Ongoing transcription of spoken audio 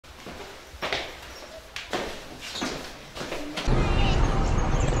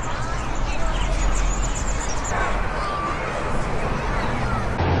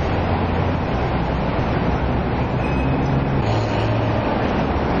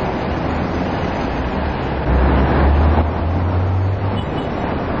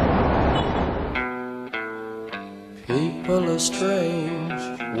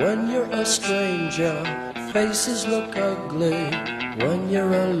a stranger, faces look ugly when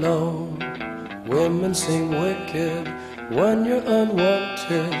you're alone. Women seem wicked when you're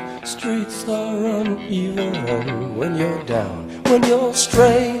unwanted. Streets are uneven when you're down, when you're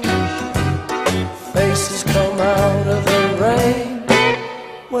strange. Faces come out of the rain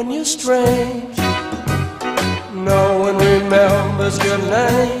when you're strange. No one remembers your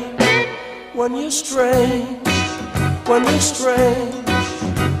name when you're strange. When you're strange,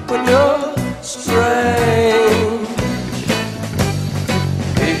 when you're strange.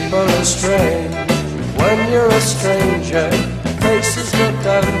 People are strange when you're a stranger. Faces look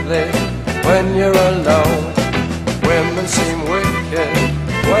ugly when you're alone. Women seem wicked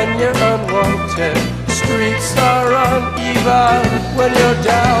when you're unwanted. Streets are uneven when you're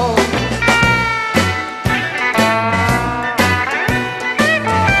down.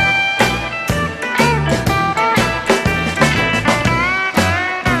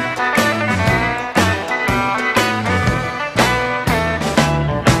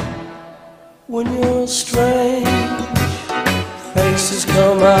 When you're strange, faces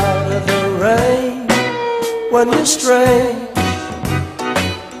come out of the rain. When you're strange,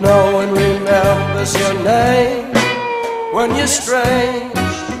 no one remembers your name. When you're strange,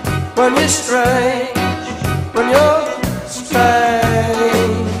 when you're strange, when you're strange.